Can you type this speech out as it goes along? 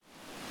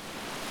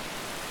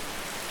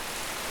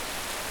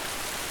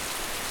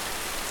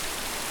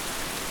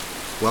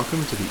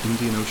Welcome to the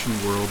Indian Ocean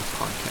World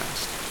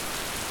podcast.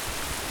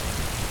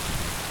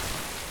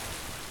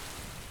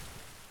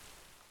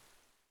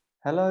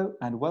 Hello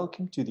and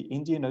welcome to the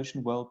Indian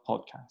Ocean World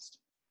podcast.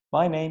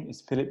 My name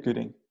is Philip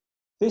Gooding.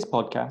 This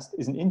podcast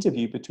is an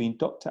interview between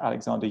Dr.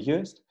 Alexander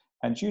Joost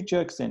and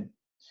Zhexin,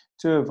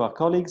 two of our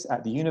colleagues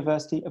at the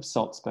University of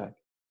Salzburg.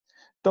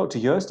 Dr.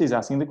 Joost is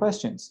asking the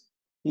questions.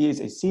 He is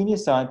a senior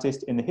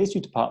scientist in the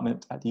history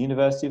department at the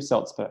University of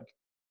Salzburg.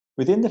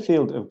 Within the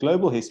field of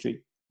global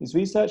history, his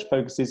research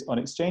focuses on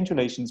exchange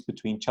relations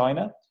between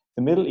China,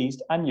 the Middle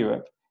East, and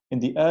Europe in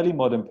the early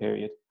modern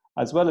period,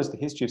 as well as the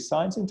history of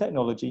science and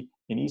technology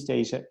in East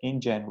Asia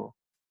in general.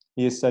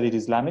 He has studied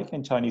Islamic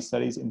and Chinese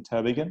studies in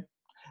Tübingen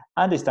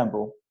and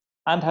Istanbul,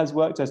 and has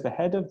worked as the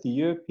head of the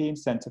European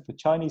Center for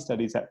Chinese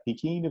Studies at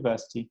Peking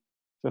University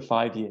for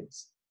 5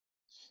 years.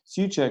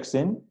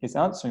 Zhexin is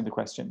answering the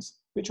questions,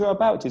 which are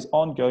about his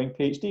ongoing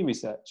PhD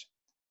research.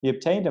 He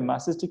obtained a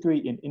master's degree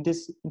in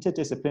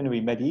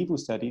interdisciplinary medieval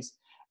studies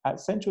at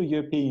Central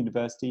European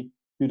University,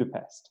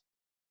 Budapest.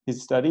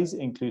 His studies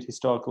include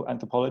historical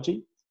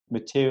anthropology,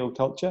 material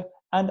culture,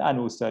 and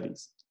animal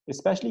studies,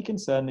 especially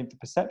concerning the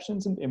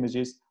perceptions and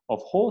images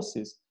of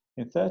horses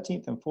in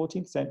 13th and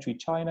 14th century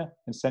China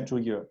and Central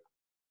Europe.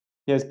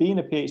 He has been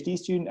a PhD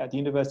student at the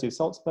University of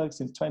Salzburg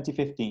since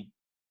 2015,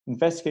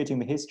 investigating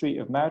the history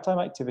of maritime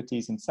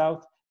activities in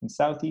South and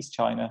Southeast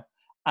China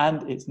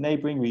and its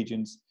neighboring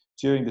regions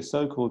during the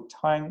so-called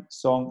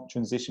Tang-Song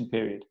transition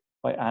period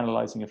by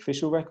analyzing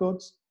official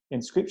records,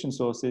 inscription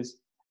sources,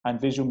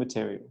 and visual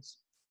materials.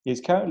 He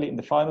is currently in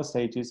the final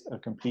stages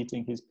of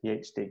completing his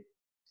PhD.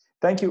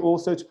 Thank you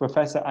also to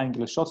Professor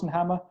Angela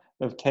Schottenhammer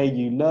of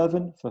KU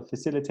Leuven for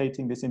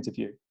facilitating this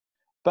interview.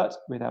 But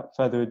without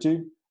further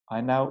ado, I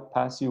now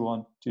pass you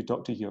on to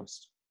Dr.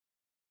 Joost.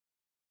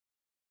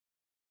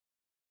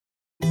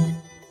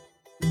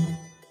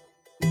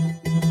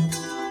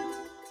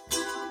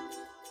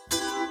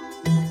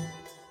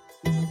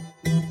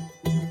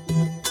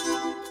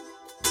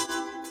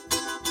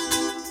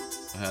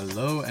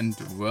 Hello and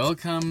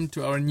welcome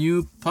to our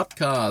new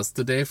podcast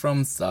today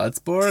from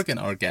Salzburg, and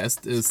our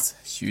guest is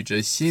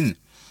Zhexin.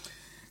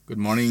 Good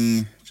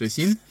morning,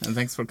 Zhexin, and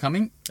thanks for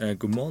coming.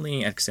 Good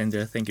morning,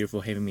 Alexander. Thank you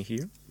for having me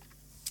here.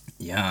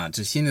 Yeah,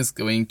 Zhexin is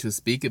going to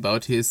speak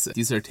about his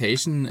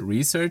dissertation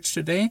research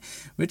today,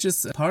 which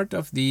is part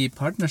of the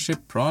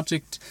partnership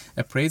project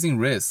Appraising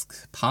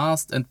Risk,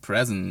 Past and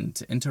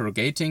Present,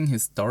 interrogating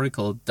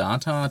historical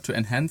data to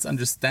enhance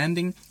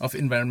understanding of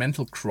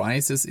environmental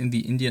crisis in the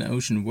Indian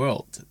Ocean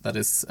world. That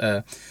is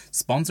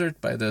sponsored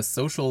by the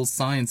Social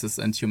Sciences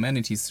and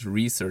Humanities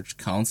Research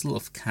Council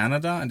of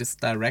Canada and is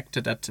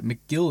directed at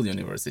McGill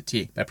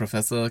University by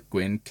Professor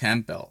Gwyn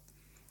Campbell.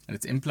 And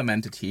it's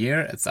implemented here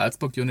at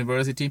Salzburg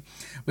University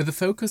with a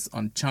focus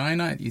on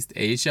China and East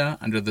Asia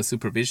under the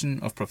supervision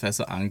of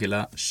Professor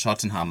Angela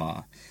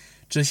Schottenhammer.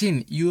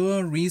 Zhexin,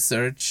 your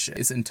research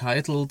is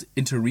entitled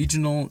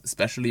Interregional,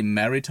 especially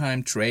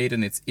Maritime Trade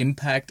and its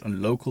Impact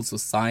on Local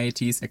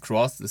Societies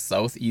across the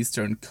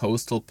southeastern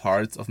coastal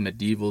parts of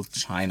medieval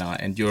China,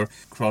 and your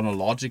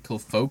chronological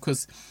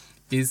focus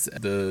is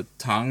the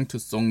Tang to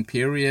Song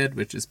period,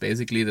 which is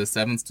basically the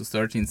 7th to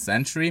 13th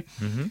century.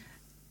 Mm-hmm.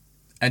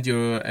 And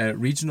your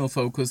regional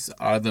focus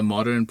are the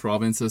modern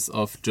provinces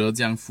of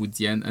Zhejiang,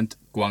 Fujian, and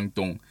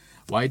Guangdong.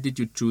 Why did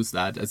you choose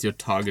that as your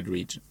target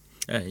region?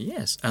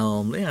 Yes, there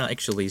are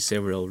actually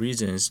several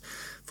reasons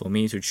for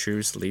me to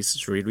choose these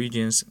three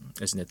regions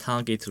as the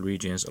target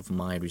regions of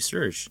my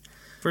research.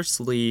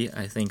 Firstly,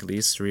 I think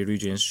these three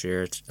regions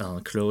share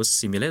close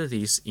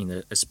similarities in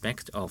the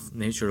aspect of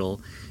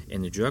natural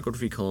and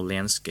geographical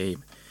landscape,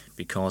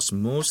 because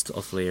most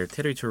of their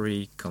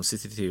territory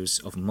constitutes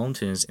of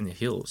mountains and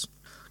hills.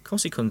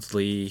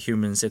 Consequently,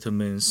 human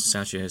settlements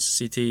such as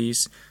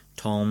cities,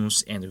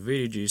 towns, and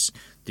villages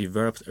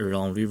developed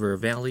along river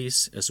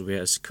valleys as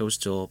well as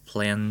coastal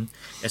plain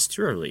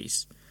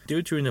estuaries.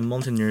 Due to the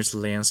mountainous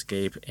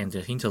landscape and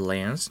the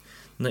hinterlands,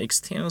 the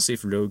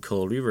extensive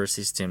local river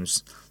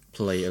systems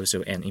play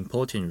also an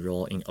important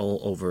role in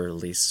all over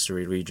these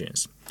three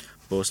regions,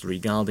 both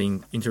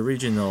regarding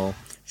interregional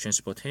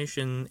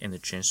transportation and the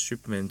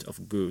transshipment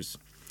of goods.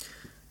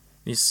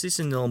 The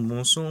seasonal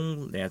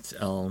monsoon that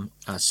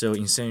are so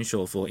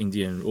essential for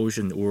Indian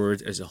Ocean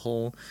world as a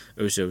whole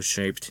also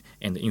shaped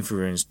and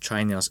influenced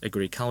China's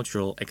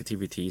agricultural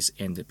activities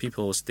and the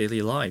people's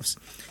daily lives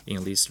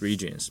in these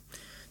regions.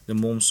 The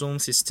monsoon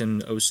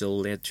system also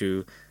led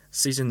to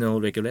seasonal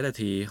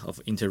regularity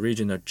of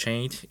interregional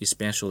trade,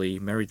 especially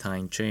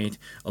maritime trade,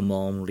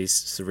 among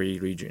these three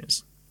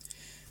regions.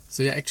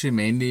 So you're actually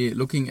mainly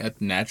looking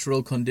at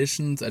natural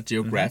conditions, at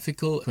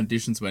geographical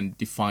conditions when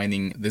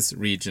defining this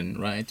region,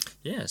 right?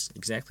 Yes,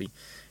 exactly.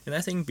 And I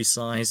think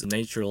besides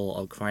natural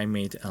or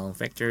climate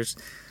factors,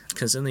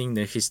 concerning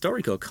the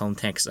historical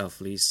context of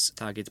this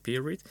target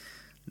period,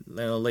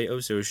 they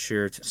also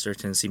shared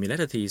certain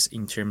similarities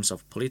in terms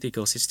of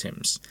political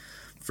systems.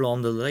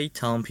 From the late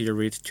Tang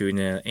period to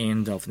the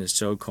end of the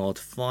so-called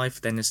Five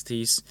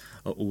Dynasties,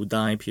 or Wu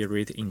Dai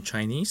period in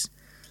Chinese,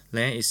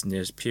 that is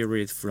the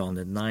period from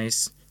the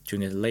 9th to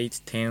the late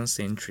 10th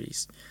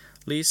centuries.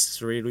 These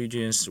three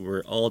regions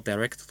were all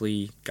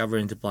directly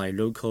governed by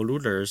local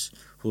rulers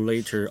who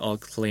later all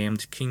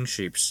claimed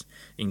kingships,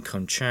 in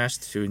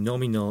contrast to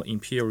nominal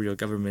imperial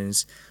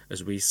governments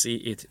as we see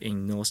it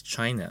in North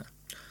China.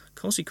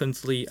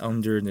 Consequently,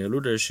 under the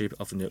leadership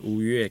of the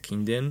Wuyue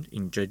Kingdom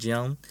in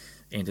Zhejiang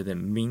and the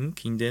Ming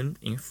Kingdom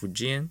in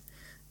Fujian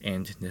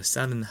and the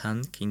Southern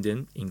Han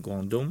Kingdom in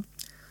Guangdong,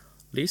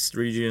 these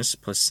regions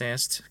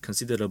possessed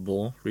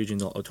considerable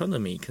regional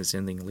autonomy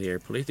concerning their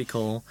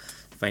political,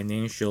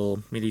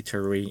 financial,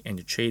 military,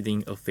 and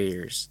trading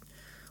affairs.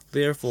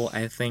 Therefore,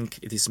 I think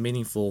it is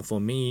meaningful for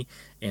me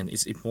and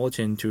it's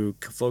important to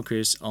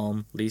focus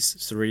on these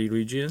three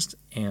regions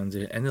and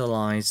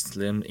analyze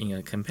them in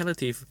a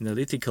comparative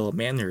analytical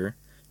manner,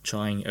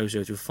 trying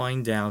also to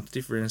find out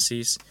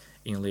differences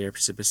in their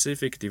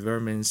specific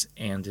developments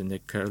and the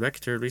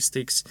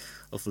characteristics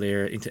of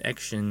their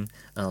interaction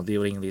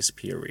during this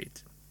period.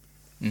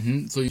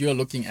 So you're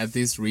looking at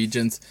these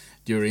regions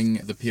during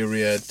the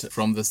period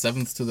from the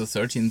 7th to the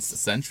 13th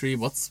century.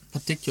 What's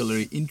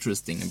particularly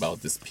interesting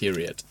about this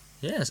period?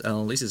 Yes,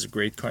 this is a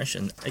great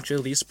question.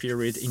 Actually, this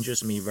period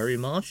interests me very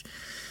much.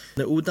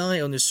 The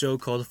Wudai, or the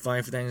so-called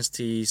Five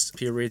Dynasties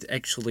period,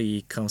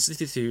 actually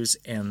constitutes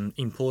an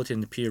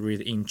important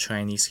period in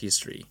Chinese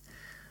history,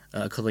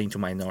 according to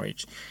my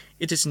knowledge.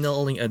 It is not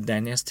only a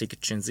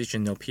dynastic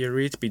transitional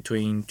period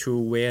between two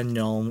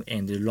well-known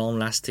and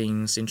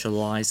long-lasting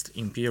centralized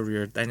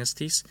imperial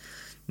dynasties,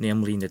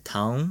 namely the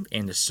Tang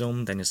and the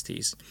Song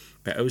dynasties,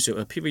 but also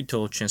a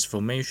pivotal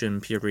transformation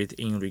period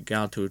in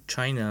regard to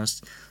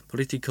China's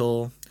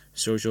political,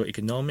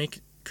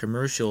 socio-economic,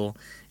 commercial,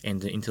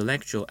 and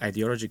intellectual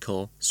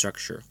ideological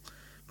structure,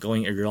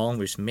 going along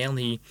with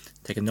many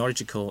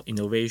technological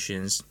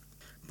innovations.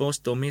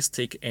 Both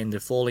domestic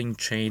and foreign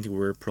trade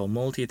were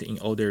promoted in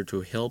order to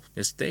help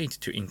the state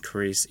to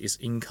increase its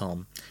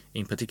income,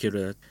 in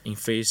particular in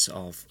face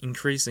of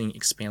increasing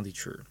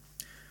expenditure.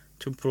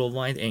 To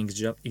provide an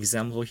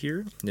example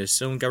here, the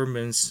Song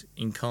government's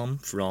income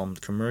from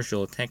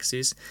commercial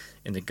taxes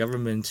and the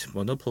government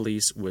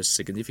monopolies was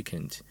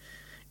significant.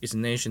 Its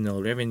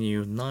national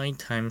revenue 9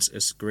 times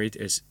as great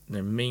as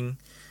the Ming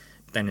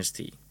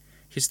dynasty.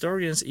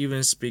 Historians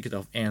even speak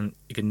of an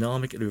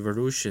economic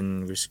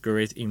revolution with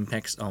great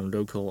impacts on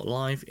local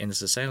life and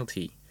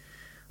society.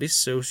 These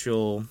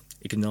social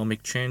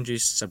economic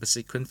changes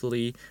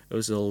subsequently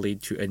also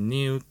lead to a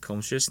new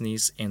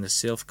consciousness and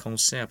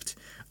self-concept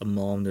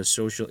among the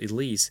social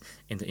elites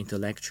and the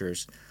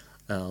intellectuals.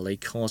 They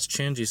cause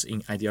changes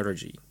in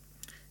ideology.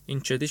 In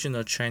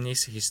traditional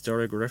Chinese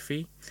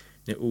historiography,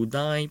 the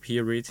Wudai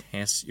period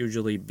has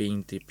usually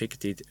been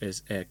depicted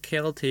as a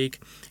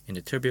chaotic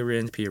and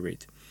turbulent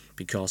period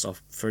because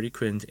of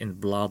frequent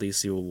and bloody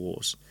civil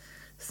wars.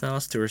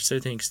 Thus, to a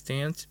certain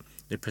extent,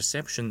 the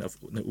perception of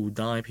the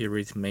Wudai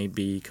period may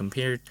be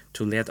compared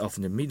to that of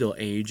the Middle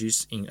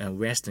Ages in a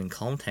Western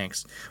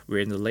context,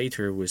 where the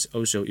latter was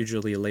also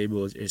usually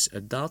labeled as a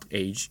dark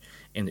age,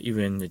 and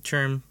even the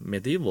term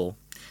medieval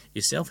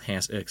itself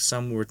has a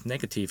somewhat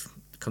negative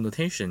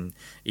connotation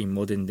in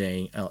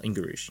modern-day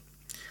English.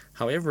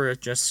 However,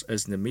 just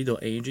as in the Middle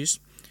Ages,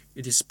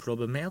 it is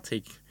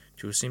problematic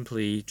to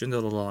simply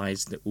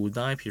generalize the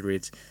Wudai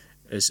period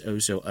as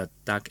also a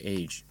dark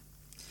age.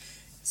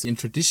 So in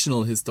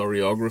traditional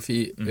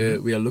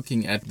historiography, we are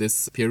looking at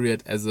this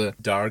period as a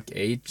dark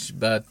age,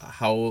 but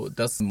how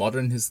does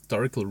modern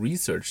historical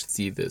research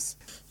see this?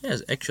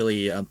 Yes,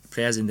 actually,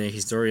 present-day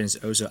historians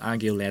also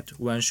argue that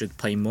one should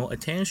pay more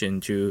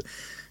attention to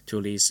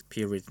this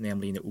period,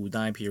 namely the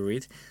Wudai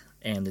period,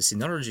 and the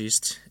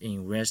sinologists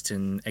in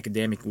Western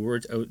academic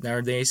world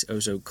nowadays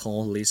also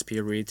call this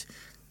period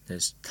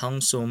the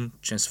Tang-Song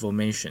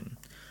transformation.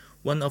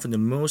 One of the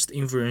most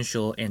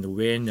influential and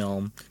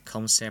well-known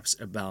concepts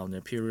about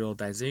the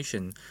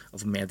periodization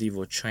of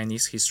medieval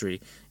Chinese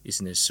history is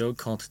the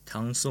so-called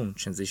Tang-Song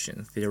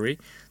transition theory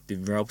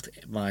developed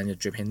by the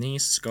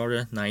Japanese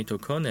scholar Naito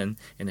Konan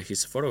and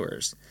his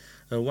followers.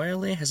 While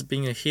there has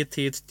been a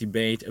heated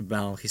debate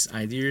about his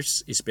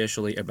ideas,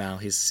 especially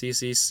about his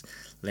thesis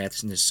that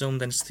the Song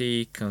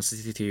dynasty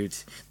constituted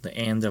the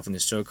end of the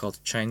so-called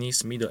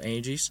Chinese Middle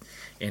Ages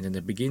and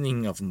the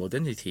beginning of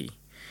modernity,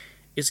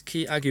 its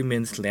key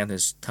argument that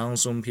the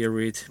Tang-Song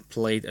period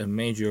played a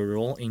major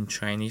role in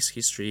Chinese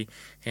history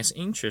has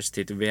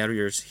interested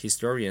various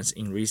historians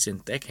in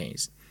recent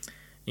decades.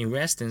 In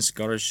Western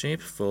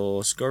scholarship,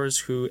 for scholars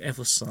who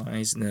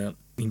emphasize the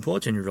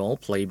important role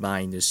played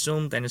by the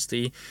Song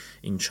dynasty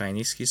in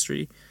Chinese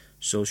history,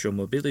 social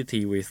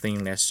mobility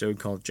within that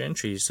so-called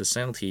gentry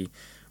society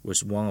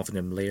was one of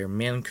their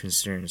main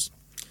concerns.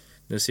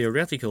 The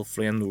theoretical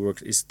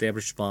framework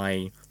established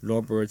by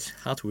Robert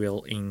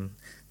Hartwell in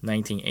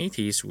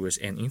 1980s was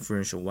an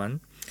influential one,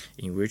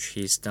 in which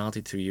he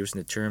started to use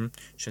the term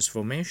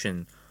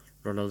transformation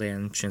rather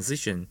than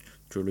transition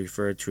to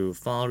refer to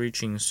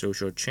far-reaching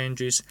social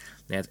changes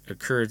that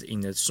occurred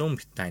in the Song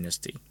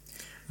dynasty.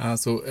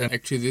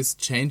 Actually, this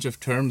change of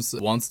terms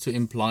wants to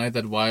imply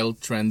that while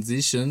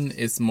transition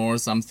is more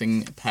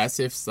something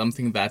passive,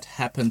 something that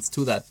happens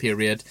to that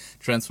period,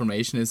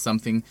 transformation is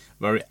something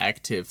very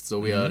active. So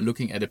we are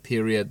looking at a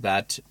period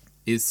that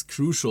is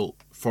crucial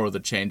for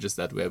the changes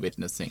that we're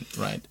witnessing,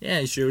 right? Yeah,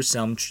 it shows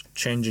some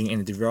changing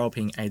and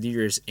developing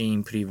ideas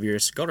in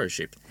previous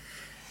scholarship.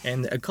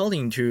 And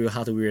according to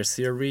hardware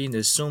theory,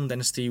 the Song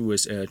dynasty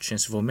was a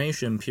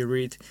transformation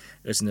period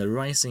as the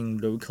rising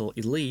local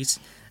elites,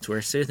 to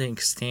a certain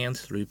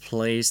extent,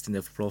 replaced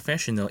the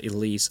professional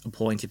elites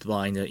appointed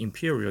by the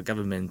imperial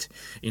government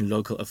in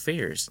local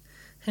affairs.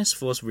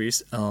 Henceforth,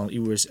 it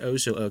was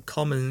also a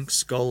common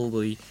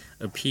scholarly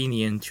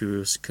opinion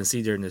to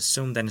consider the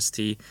Song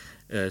dynasty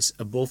as,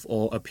 above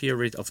all, a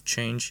period of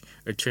change,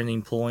 a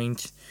turning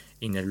point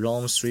in a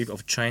long sweep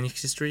of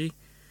Chinese history.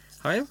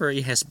 However,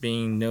 it has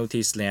been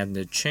noticed that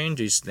the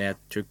changes that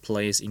took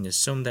place in the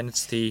Song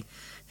dynasty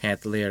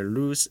had their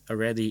roots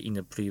already in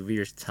the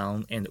previous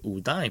Tang and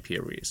Wudai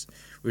periods,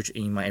 which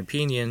in my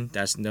opinion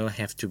does not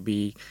have to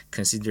be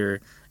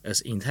considered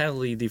as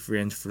entirely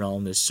different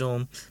from the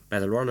Song,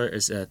 but rather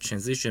as a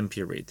transition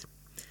period.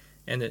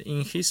 And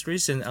in his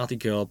recent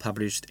article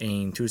published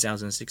in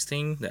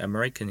 2016, the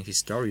American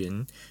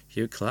historian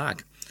Hugh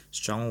Clark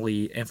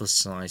strongly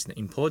emphasized the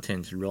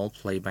important role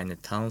played by the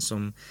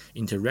Tang-Song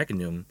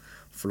interregnum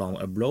from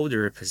a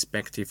broader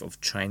perspective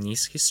of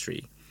Chinese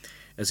history,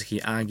 as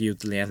he argued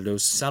that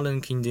those southern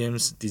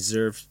kingdoms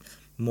deserved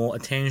more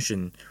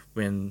attention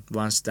when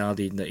one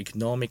studied the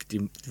economic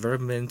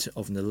development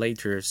of the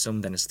later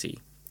Song dynasty.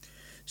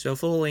 So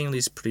following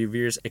this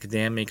previous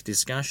academic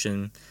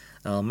discussion,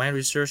 my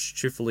research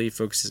chiefly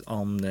focuses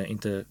on the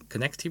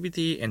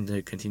interconnectivity and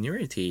the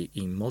continuity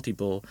in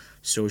multiple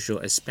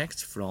social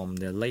aspects from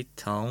the late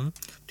Tang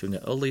to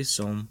the early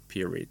Song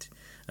period,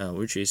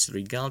 which is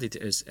regarded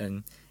as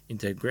an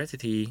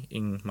integrity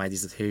in my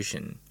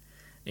dissertation.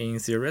 In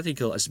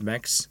theoretical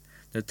aspects,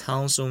 the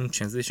Tang-Song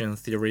transition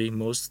theory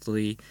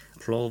mostly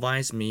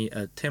provides me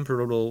a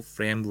temporal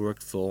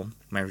framework for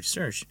my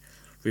research,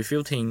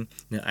 refuting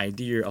the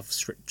idea of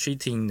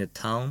treating the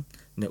Tang,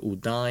 the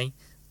Wudai,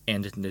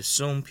 and the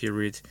Song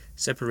period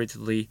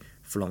separately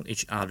from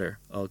each other,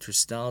 or to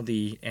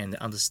study and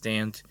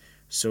understand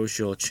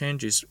social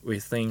changes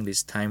within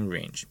this time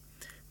range.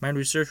 My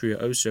research will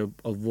also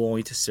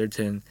avoid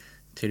certain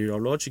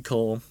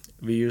teleological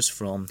views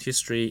from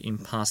history in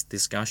past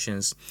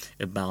discussions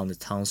about the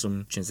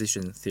Tang-Song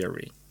transition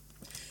theory.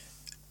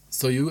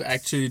 So you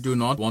actually do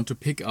not want to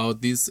pick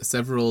out these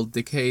several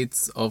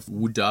decades of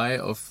Wudai,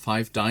 of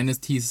 5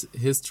 dynasties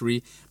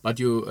history, but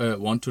you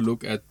want to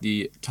look at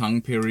the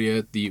Tang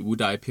period, the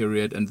Wudai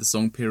period, and the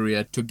Song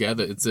period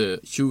together. It's a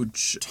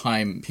huge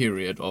time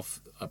period of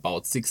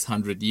about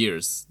 600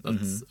 years.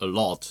 That's a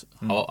lot.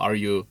 How are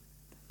you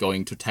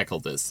going to tackle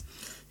this?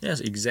 Yes,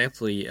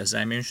 exactly. As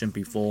I mentioned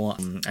before,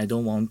 I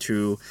don't want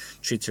to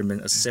treat them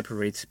as a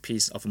separate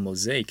piece of a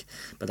mosaic,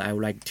 but I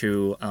would like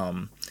to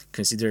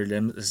consider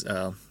them as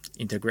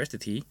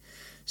integrity.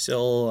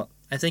 So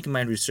I think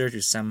my research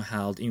is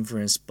somehow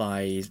influenced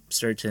by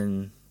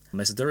certain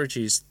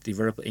methodologies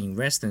developed in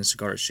Western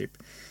scholarship,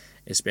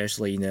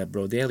 especially in the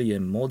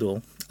Brodelian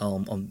model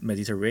on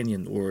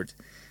Mediterranean world.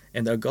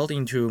 And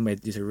according to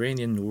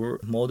Mediterranean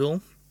world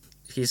model,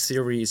 his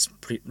theory is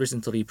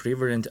recently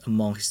prevalent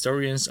among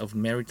historians of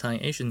maritime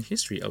Asian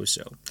history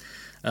also.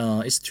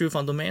 Its two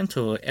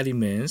fundamental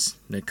elements,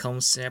 the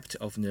concept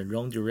of the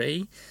longue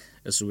durée,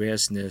 as well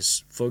as the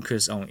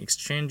focus on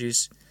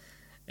exchanges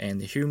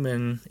and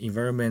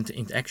human-environment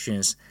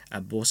interactions,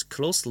 are both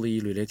closely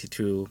related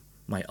to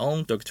my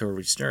own doctoral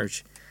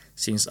research,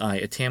 since I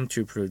attempt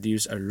to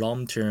produce a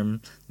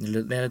long-term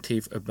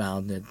narrative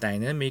about the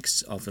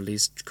dynamics of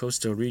these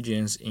coastal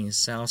regions in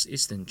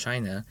southeastern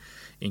China,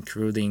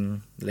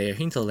 including their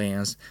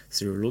hinterlands,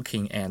 through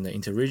looking at the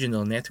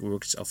interregional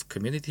networks of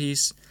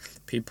communities,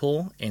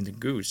 people, and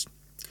goods.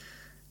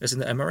 As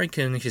the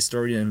American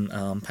historian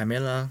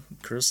Pamela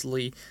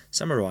Kersley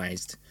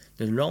summarized,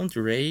 the longue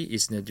durée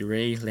is the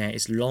durée that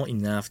is long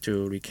enough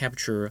to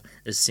recapture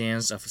a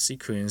sense of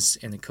sequence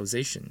and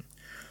causation,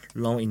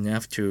 long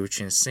enough to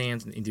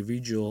transcend the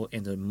individual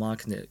and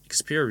mark the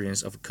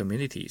experience of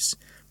communities,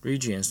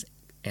 regions,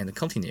 and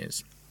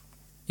continents.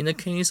 In the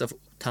case of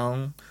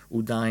Tang,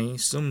 Wudai,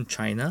 Song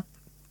China,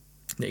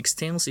 the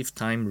extensive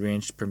time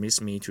range permits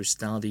me to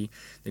study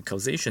the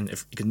causation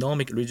of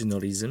economic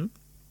regionalism,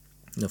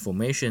 the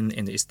formation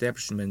and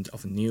establishment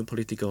of new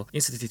political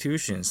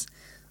institutions,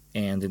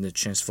 and the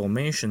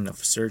transformation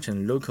of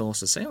certain local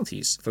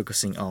societies,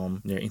 focusing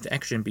on their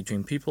interaction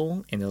between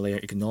people and their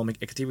economic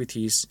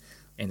activities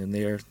and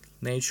their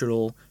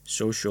natural,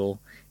 social,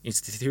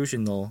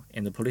 institutional,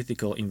 and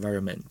political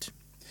environment.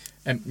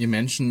 You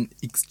mentioned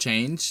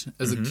exchange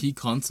as a key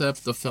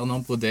concept of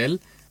Fernand Braudel.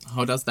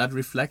 How does that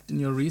reflect in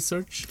your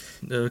research?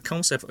 The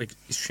concept of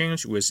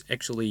exchange was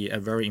actually a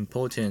very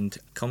important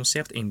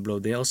concept in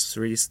Braudel's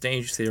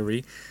three-stage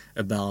theory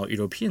about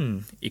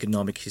European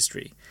economic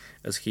history,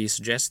 as he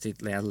suggested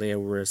that there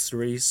were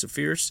 3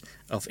 spheres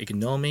of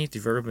economic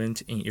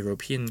development in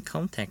European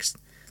context: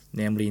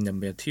 namely the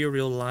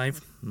material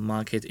life,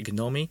 market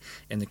economy,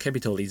 and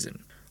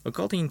capitalism.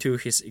 According to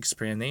his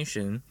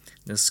explanation,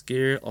 the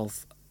scale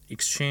of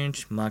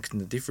exchange marked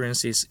the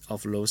differences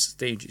of those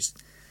stages,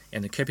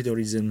 and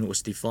capitalism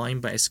was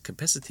defined by its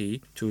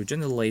capacity to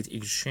generate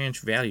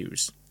exchange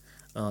values.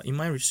 In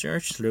my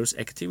research, those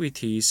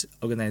activities,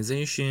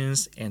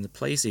 organizations, and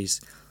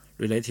places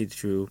related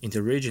to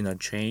interregional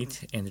trade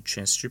and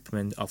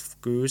transshipment of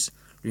goods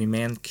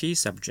remain key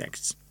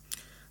subjects.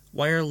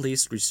 While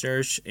this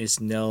research is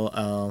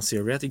no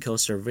theoretical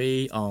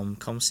survey on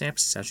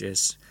concepts such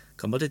as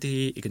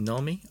commodity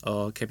economy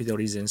or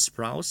capitalism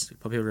sprouts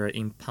popular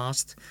in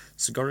past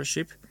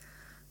scholarship,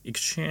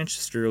 exchange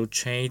through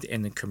trade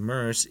and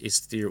commerce is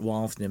still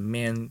one of the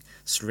main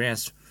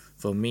threads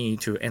for me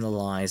to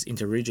analyze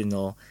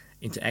interregional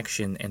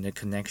interaction and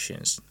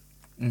connections.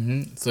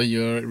 So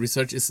your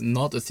research is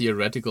not a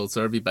theoretical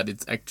survey, but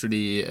it's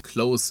actually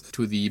close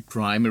to the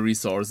primary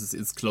sources.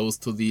 It's close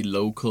to the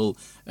local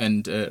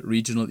and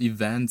regional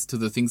events, to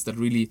the things that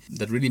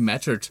really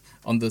mattered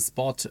on the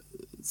spot.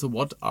 So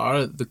what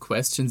are the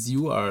questions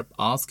you are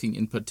asking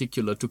in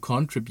particular to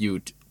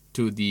contribute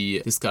to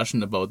the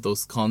discussion about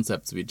those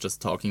concepts we're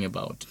just talking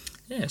about?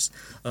 Yes,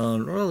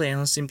 rather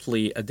than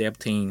simply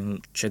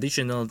adapting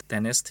traditional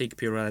dynastic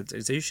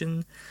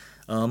periodization,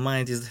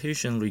 my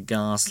dissertation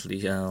regards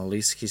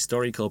these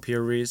historical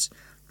periods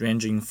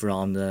ranging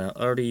from the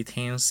early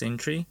 10th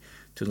century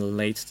to the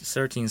late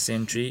 13th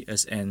century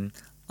as an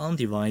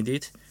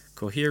undivided,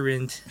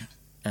 coherent,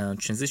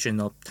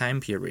 transitional time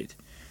period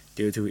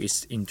due to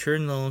its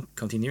internal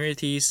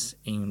continuities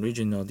in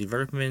regional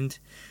development,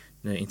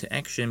 the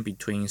interaction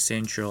between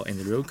central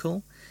and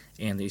local,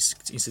 and its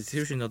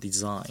institutional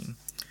design.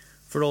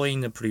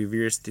 Following the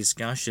previous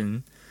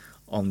discussion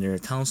on the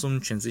Tang-Song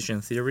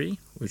transition theory,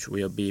 which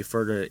will be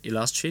further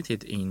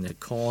illustrated in the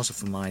course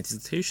of my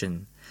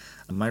dissertation,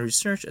 my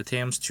research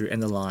attempts to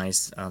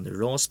analyze the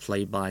roles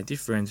played by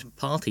different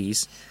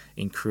parties,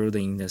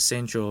 including the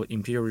central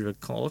imperial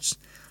courts,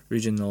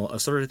 regional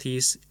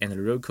authorities,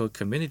 and local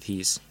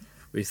communities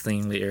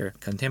within their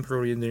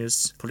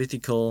contemporaneous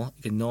political,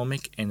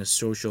 economic, and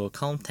social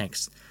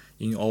context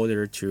in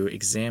order to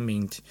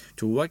examine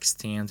to what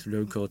extent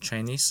local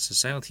Chinese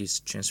societies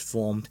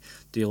transformed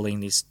during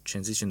this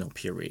transitional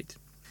period.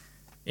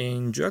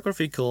 In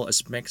geographical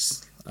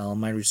aspects,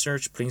 my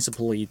research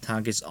principally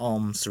targets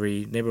on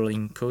three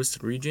neighboring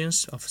coast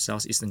regions of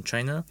southeastern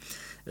China,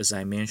 as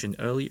I mentioned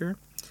earlier.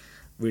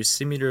 With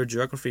similar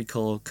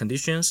geographical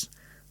conditions,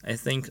 I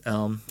think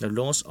the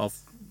loss of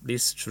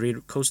these three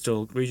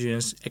coastal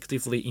regions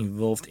actively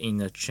involved in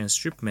the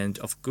transshipment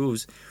of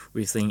goods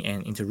within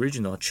an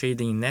interregional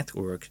trading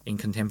network in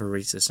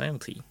contemporary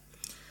society.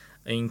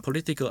 In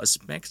political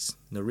aspects,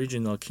 the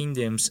regional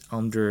kingdoms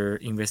under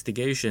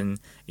investigation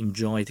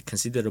enjoyed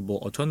considerable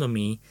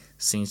autonomy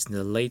since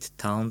the late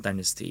Tang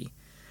Dynasty,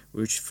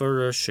 which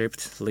further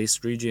shaped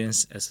these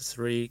regions as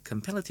three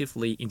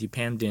comparatively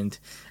independent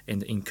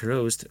and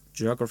enclosed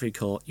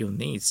geographical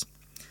units.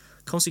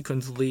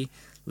 Consequently,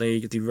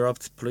 they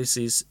developed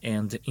policies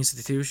and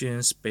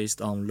institutions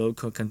based on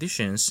local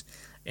conditions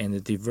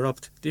and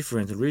developed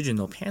different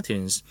regional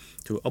patterns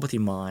to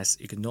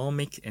optimize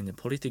economic and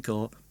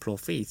political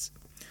profits.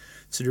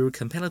 Through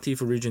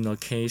comparative regional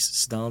case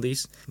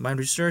studies, my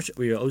research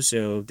will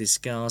also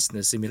discuss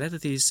the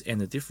similarities and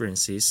the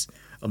differences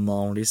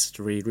among these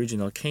three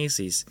regional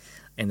cases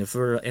and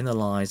further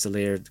analyze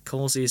their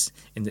causes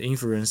and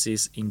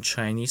influences in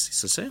Chinese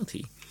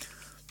society.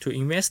 To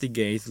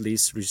investigate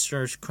these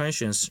research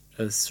questions,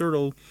 a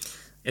thorough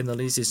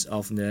analysis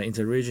of the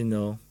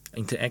interregional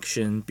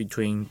interaction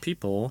between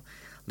people,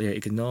 their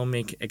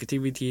economic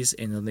activities,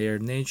 and their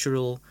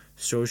natural,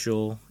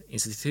 social,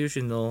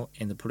 institutional,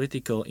 and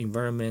political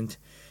environment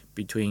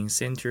between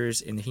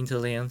centers and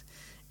hinterland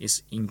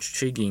is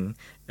intriguing,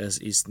 as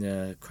is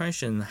the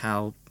question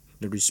how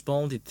they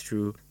responded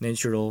to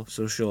natural,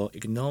 social,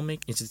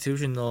 economic,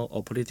 institutional,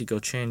 or political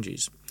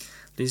changes.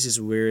 This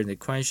is where the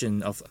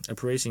question of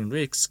appraising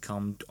risks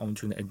comes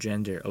onto the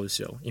agenda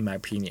also, in my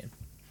opinion.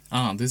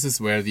 This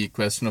is where the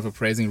question of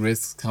appraising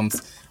risks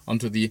comes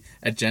onto the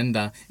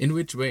agenda. In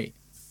which way?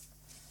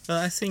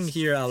 I think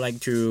here I'd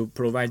like to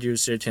provide you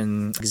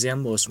certain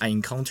examples I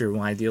encountered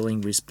while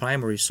dealing with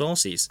primary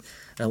sources.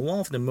 One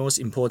of the most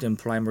important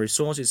primary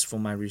sources for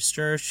my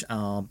research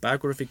are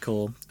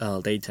biographical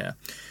data,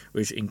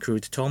 which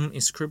include tomb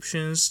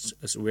inscriptions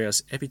as well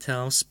as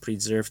epitaphs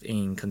preserved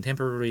in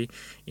contemporary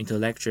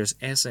intellectuals'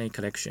 essay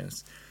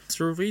collections.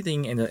 Through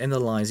reading and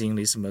analyzing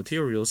these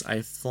materials,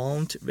 I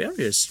found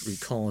various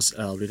records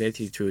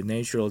related to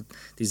natural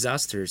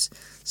disasters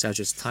such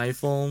as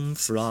typhoon,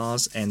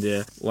 floods, and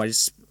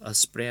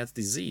widespread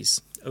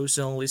disease.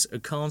 Also, these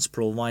accounts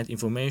provide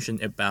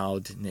information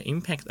about the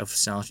impact of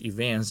such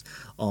events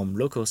on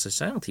local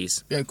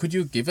societies. Could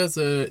you give us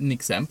an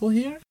example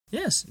here?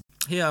 Yes.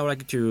 Here I would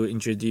like to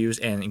introduce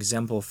an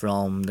example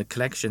from the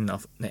collection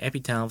of the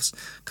epitaphs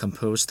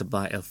composed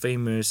by a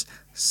famous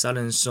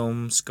Southern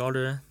Song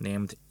scholar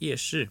named Ye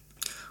Shi,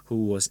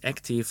 who was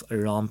active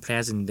around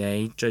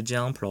present-day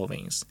Zhejiang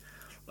province.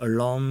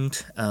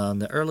 Around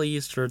the early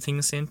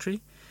 13th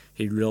century,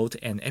 he wrote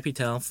an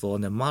epitaph for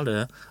the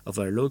mother of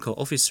a local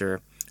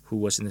officer who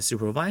was the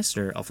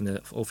supervisor of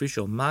the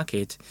official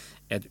market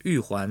at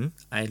Yuhuan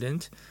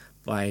Island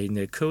by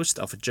the coast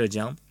of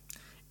Zhejiang.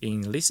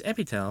 In this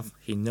epitaph,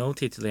 he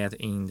noted that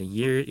in the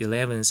year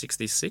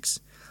 1166,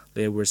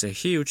 there was a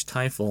huge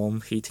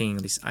typhoon hitting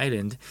this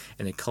island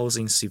and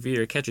causing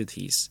severe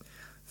casualties.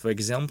 For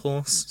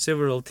example,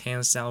 several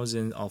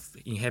 10,000 of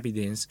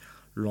inhabitants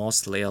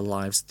lost their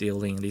lives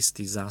during this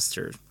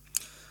disaster.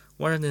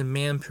 One of the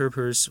main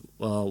purposes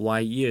why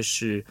Ye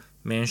Shi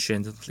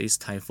mentioned this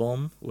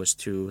typhoon was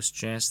to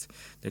suggest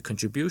the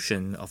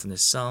contribution of the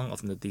son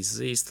of the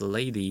deceased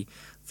lady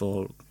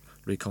for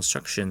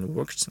reconstruction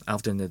works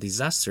after the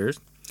disaster.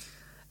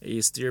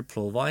 It still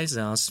provides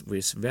us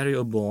with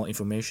valuable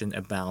information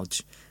about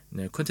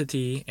the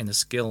quantity and the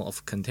scale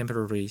of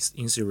contemporary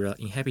insular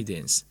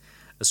inhabitants,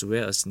 as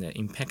well as the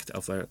impact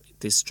of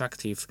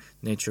destructive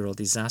natural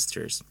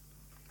disasters.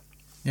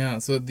 Yeah,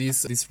 so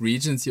these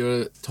regions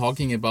you're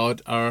talking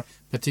about are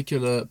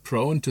particularly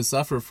prone to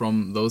suffer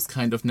from those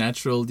kind of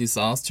natural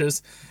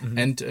disasters,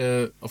 and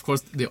of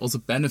course they also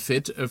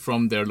benefit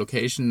from their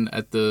location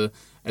at the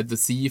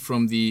sea,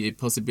 from the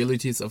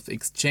possibilities of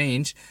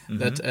exchange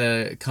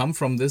that come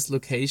from this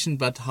location.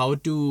 But how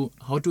do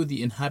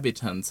the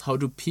inhabitants, how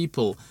do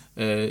people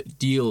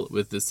deal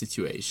with this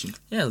situation?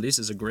 Yeah, this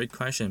is a great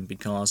question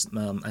because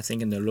I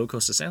think in the local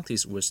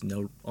societies was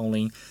not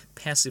only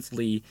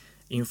passively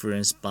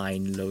influenced by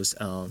those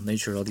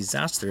natural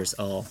disasters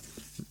or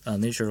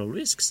natural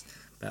risks,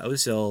 but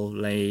also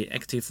they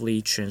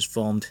actively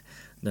transformed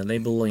the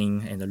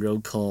labeling and the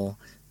local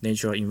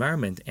natural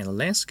environment and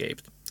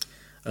landscape.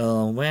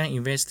 When I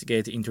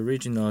investigate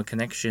interregional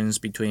connections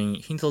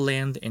between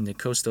hinterland and the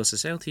coastal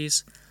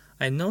societies,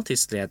 I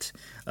noticed that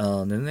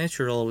the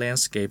natural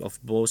landscape of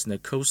both the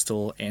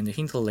coastal and the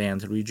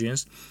hinterland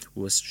regions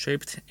was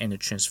shaped and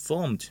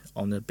transformed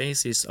on the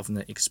basis of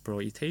the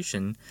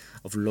exploitation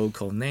of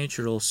local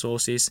natural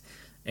sources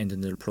and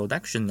the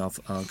production of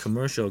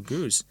commercial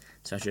goods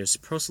such as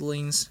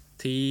porcelains,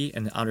 tea,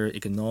 and other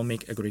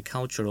economic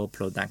agricultural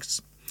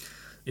products.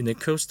 In the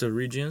coastal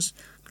regions,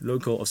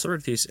 local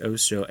authorities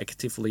also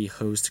actively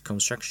host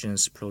construction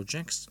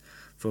projects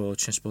for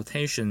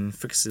transportation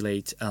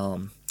facilities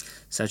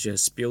such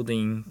as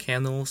building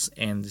canals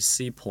and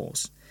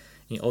seaports,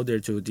 in order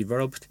to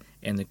develop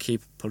and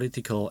keep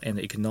political and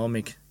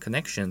economic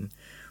connection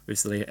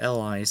with their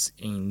allies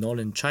in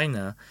northern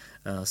China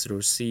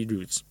through sea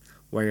routes,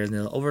 where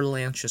the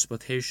overland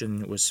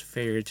transportation was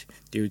feared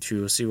due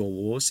to civil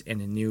wars and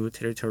new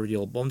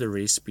territorial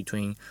boundaries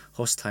between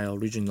hostile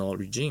regional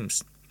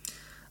regimes.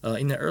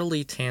 In the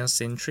early 10th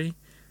century,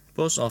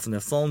 both of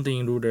the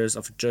founding rulers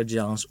of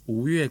Zhejiang's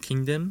Wuyue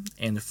Kingdom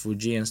and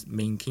Fujian's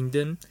Ming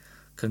Kingdom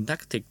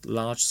conducted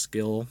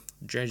large-scale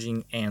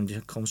dredging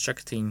and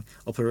constructing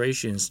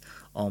operations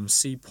on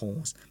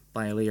seaports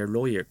by their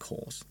royal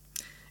courts.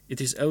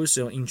 It is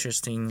also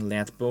interesting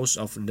that both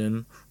of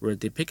them were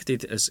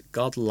depicted as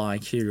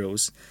godlike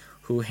heroes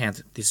who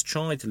had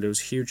destroyed those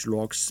huge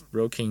rocks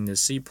blocking the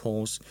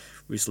seaports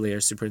with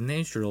their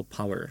supernatural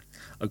power,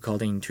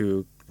 according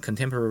to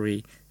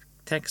contemporary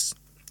texts.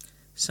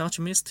 Such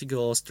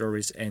mystical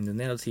stories and the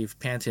narrative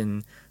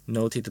pattern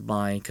noted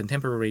by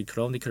contemporary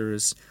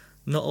chroniclers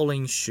not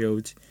only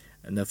showed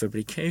the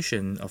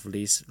fabrication of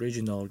these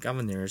regional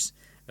governors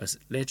as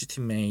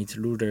legitimate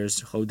rulers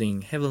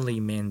holding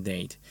heavenly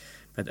mandate,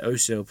 but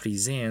also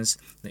presents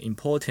the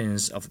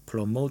importance of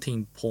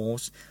promoting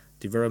ports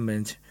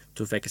development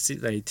to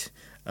facilitate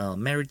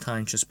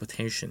maritime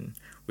transportation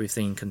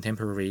within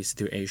contemporary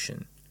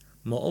situation.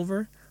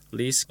 Moreover,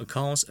 these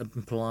accounts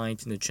implied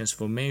the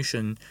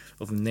transformation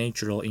of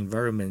natural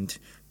environment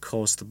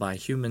caused by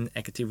human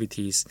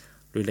activities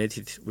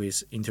related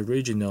with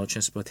interregional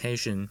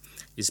transportation,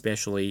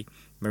 especially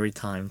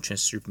maritime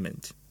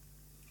transshipment.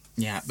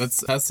 Yeah,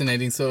 that's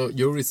fascinating. So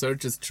your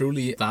research is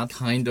truly that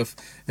kind of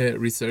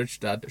research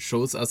that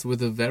shows us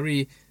with a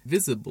very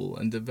visible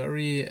and a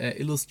very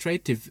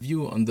illustrative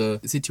view on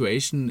the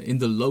situation in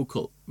the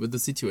local, with the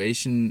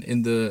situation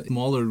in the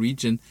smaller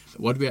region,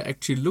 what we are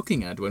actually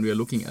looking at when we are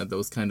looking at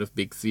those kind of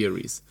big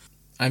theories.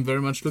 I'm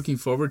very much looking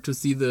forward to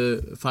see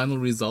the final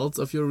results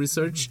of your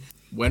research.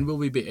 When will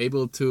we be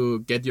able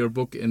to get your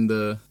book in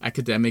the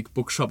academic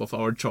bookshop of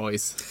our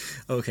choice?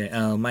 Okay,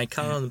 my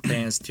current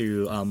plan is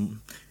to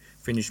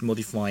finish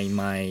modifying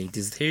my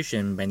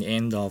dissertation by the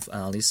end of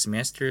this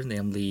semester,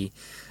 namely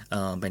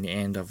by the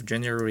end of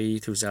January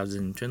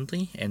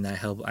 2020, and I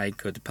hope I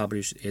could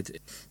publish it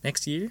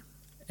next year.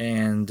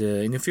 And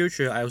in the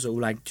future, I also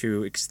would like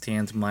to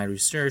extend my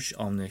research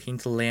on the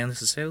hinterland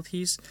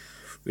societies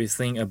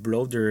within a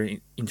broader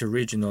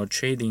interregional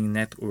trading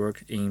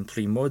network in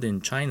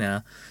pre-modern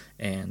China,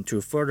 and to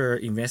further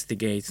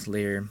investigate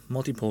their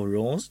multiple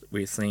roles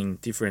within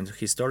different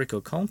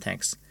historical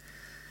contexts.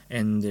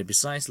 And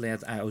besides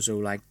that, I also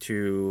like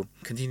to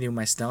continue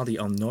my study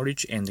on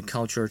knowledge and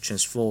culture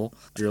transfer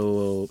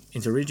through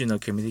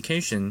interregional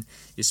communication,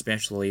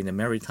 especially in the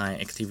maritime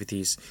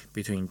activities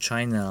between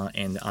China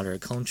and other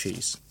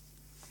countries.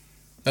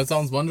 That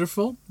sounds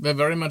wonderful. We're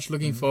very much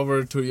looking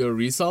forward to your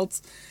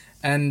results.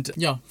 And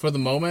yeah, for the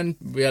moment,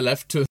 we are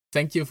left to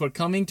thank you for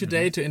coming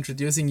today, to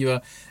introducing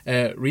your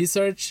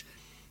research.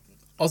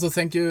 Also,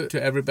 thank you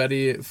to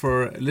everybody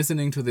for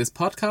listening to this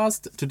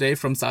podcast today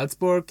from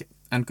Salzburg,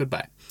 and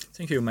goodbye.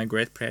 Thank you. My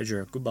great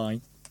pleasure.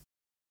 Goodbye.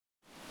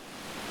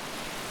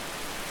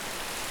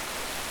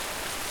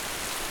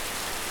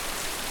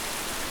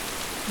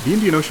 The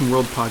Indian Ocean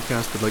World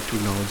podcast would like to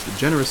acknowledge the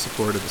generous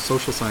support of the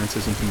Social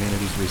Sciences and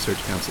Humanities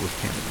Research Council of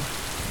Canada.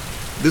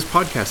 This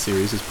podcast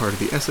series is part of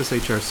the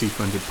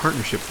SSHRC-funded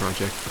partnership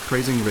project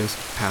Appraising Risk,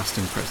 Past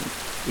and Present,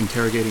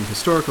 interrogating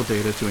historical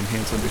data to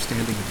enhance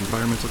understanding of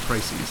environmental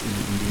crises in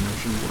the Indian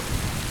Ocean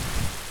world.